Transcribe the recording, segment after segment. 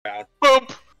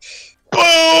Boop!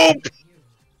 Boop!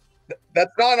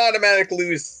 That's not an automatic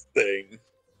lose thing.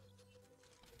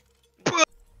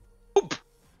 Boop!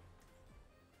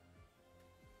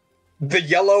 The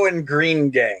yellow and green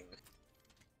gang.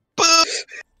 Boop!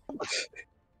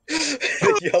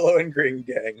 The yellow and green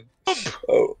gang.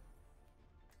 Oh.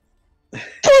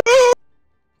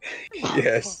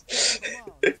 Yes.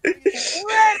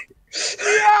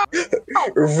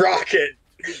 Rocket!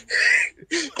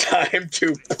 Time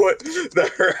to put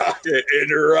the rocket in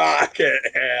Rocket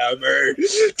Hammer!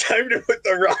 Time to put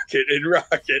the rocket in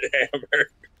Rocket Hammer!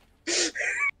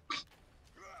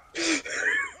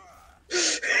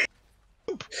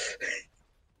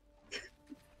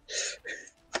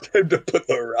 Time to put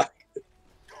the rocket.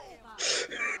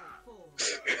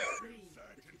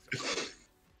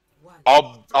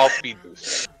 I'll speed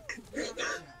boost.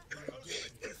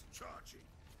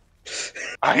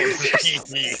 I am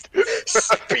speedy.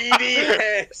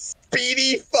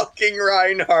 Speedy fucking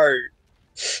Reinhardt.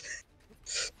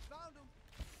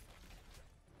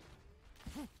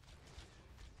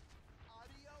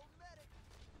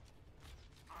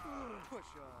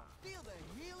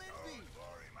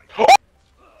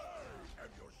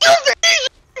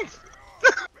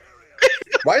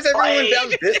 Why is everyone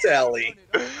down this alley?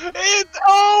 It's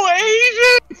all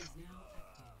Asians!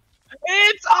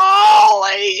 It's all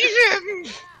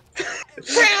Asians!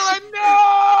 Taylor,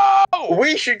 no!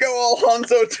 We should go all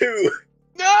Hanzo too!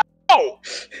 No!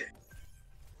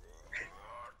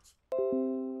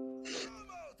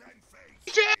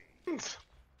 Asians!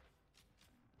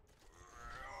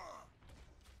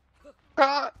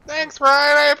 Thanks,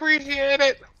 Ryan, I appreciate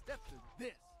it!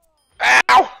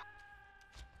 Ow!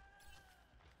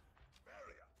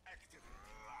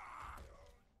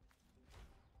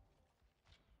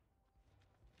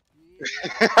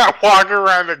 I walk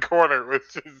around the corner with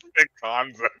just 6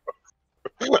 Hanzos.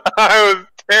 I was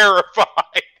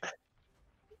terrified.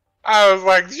 I was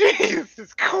like,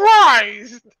 Jesus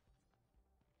Christ!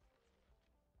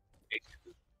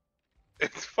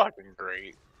 It's fucking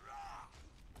great.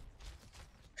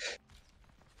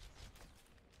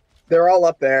 They're all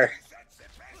up there.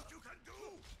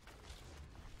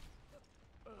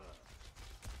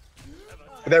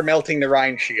 They're melting the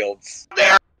Rhine shields.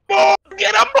 There!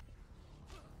 Get them!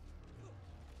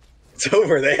 It's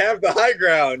over. They have the high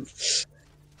ground.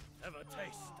 Have a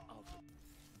taste of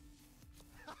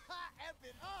it. F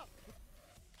it up.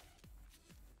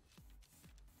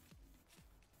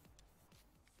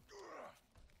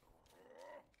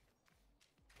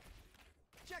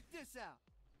 Check this out.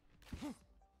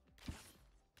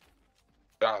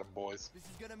 Got him, boys. This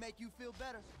is gonna make you feel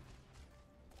better.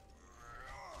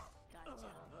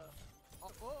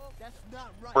 Oh, that's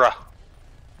not right. Bruh.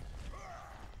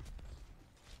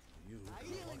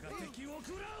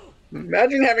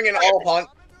 Imagine having an all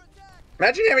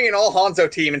Hanzo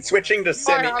team and switching to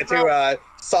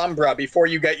Sombra before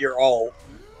you get your ult.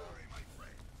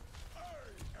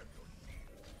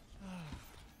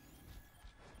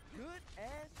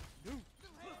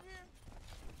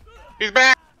 He's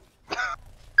back!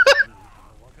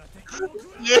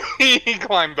 Yeah, he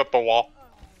climbed up the wall.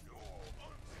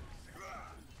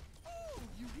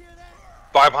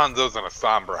 5 Hanzos and a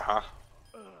Sombra, huh?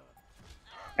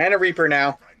 And a Reaper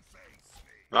now.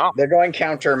 No, They're going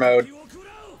counter mode.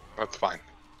 that's fine.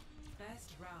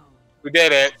 We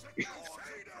did it.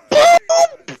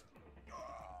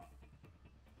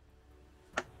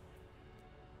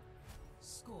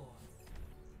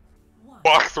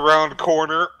 Walks around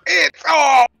corner. It's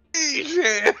all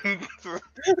Asians.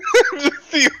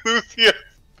 Just see Lucia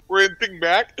sprinting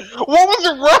back. What was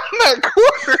around that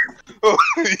corner? Oh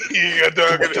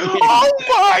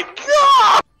my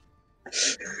god!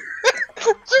 She's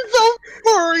so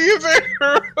furry in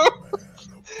there.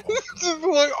 Just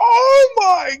like, oh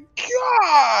my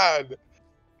god!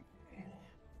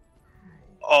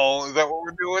 Oh, is that what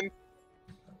we're doing?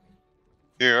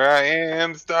 Here I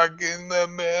am, stuck in the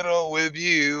middle with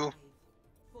you.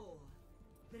 4,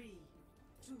 3,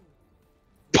 2.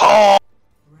 Paul!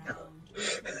 Capture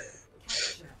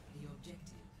the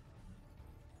objective.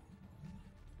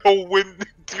 Oh,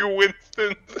 two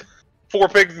Winstons. 4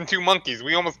 pigs and 2 monkeys.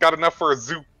 We almost got enough for a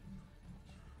zoo.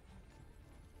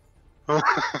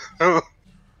 Oh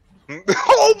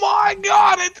my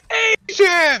god, it's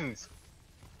Asians!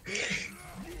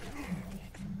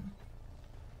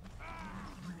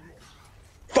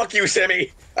 Fuck you,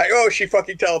 Semi! Oh, she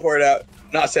fucking teleported out.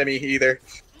 Not Semi either.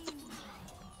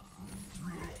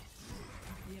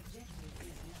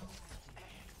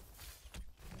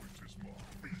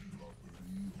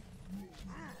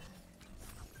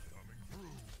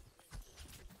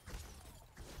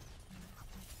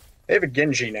 They have a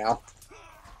Genji now.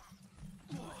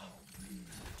 I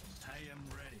am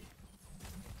ready.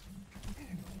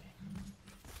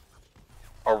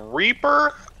 A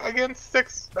Reaper against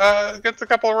against a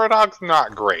couple of Roadhogs,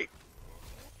 not great.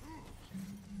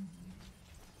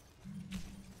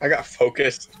 I got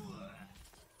focused.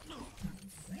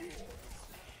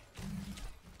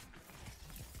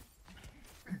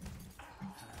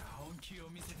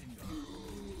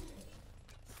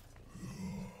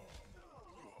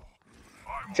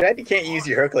 Chad, you can't use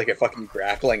your hook like a fucking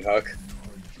grappling hook.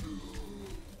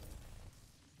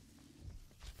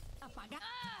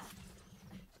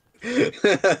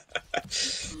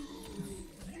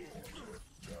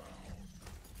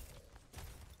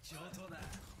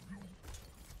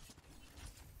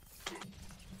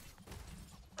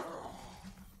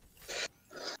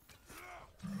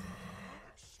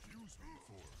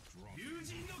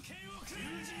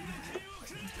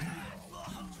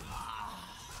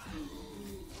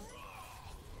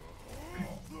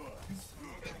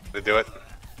 To do it.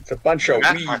 It's a bunch of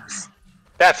weeds.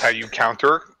 That's how you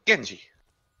counter Genji.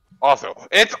 Also,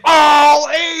 it's all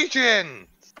Asians!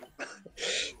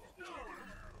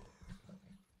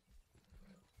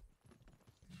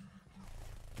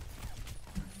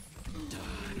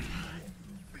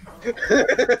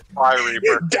 Fire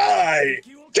Reaper. Die!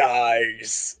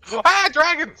 Dies! Ah,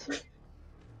 dragons!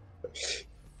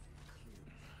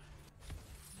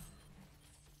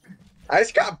 I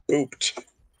just got booped.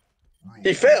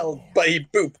 He failed, but he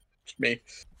booped me.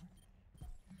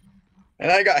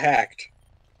 And I got hacked.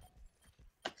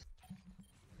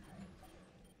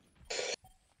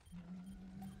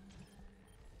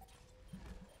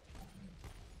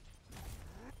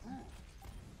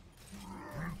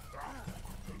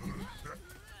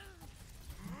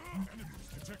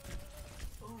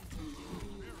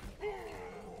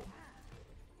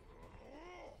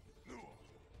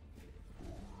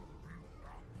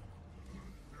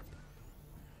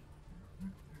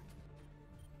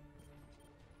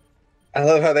 I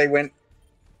love how they went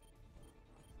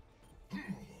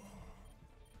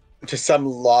to some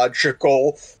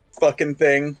logical fucking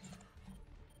thing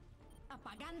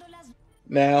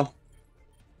now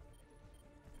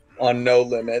on No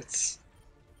Limits.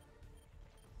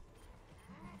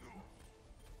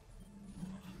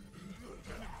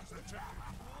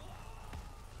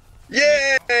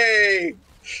 Yay!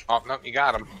 Oh, no, you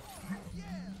got him.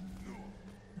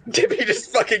 Dippy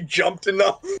just fucking jumped in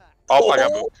the Oh, I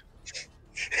got moved.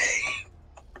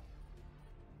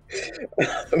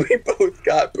 We both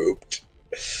got booped.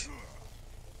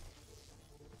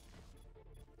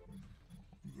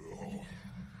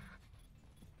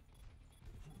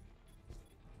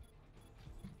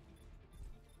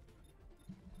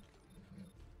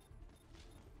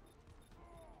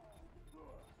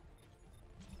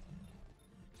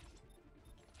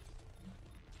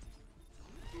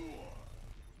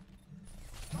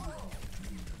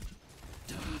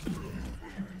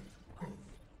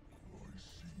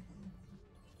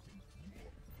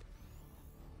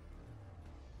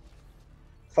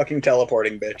 Fucking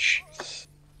teleporting bitch.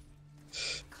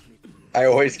 I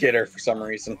always get her for some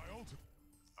reason.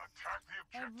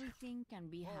 Everything can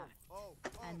be hacked,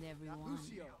 and everyone.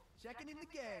 Lucio, checking in the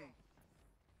game.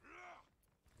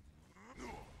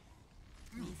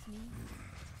 Miss me?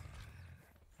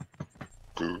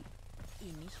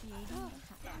 Initiating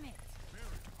damn it.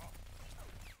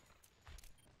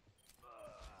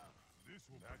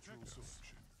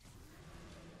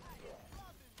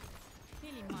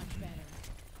 Feeling much better.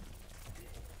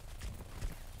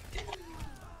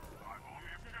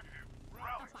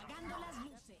 Apagando las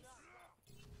luces.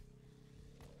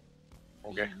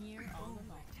 Okay. Here all the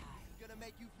night. Gonna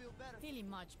make you feel better. Feeling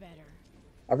much better.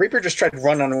 A Reaper just tried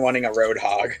running a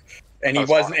Roadhog, and he That's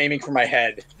wasn't fine. aiming for my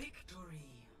head.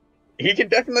 He can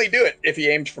definitely do it if he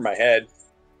aimed for my head.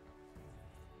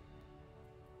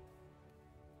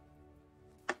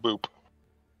 Boop.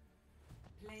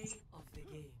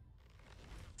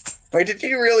 Wait, did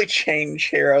you really change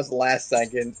heroes last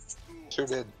second? Sure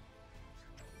did.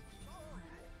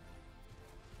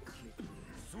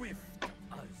 Swift.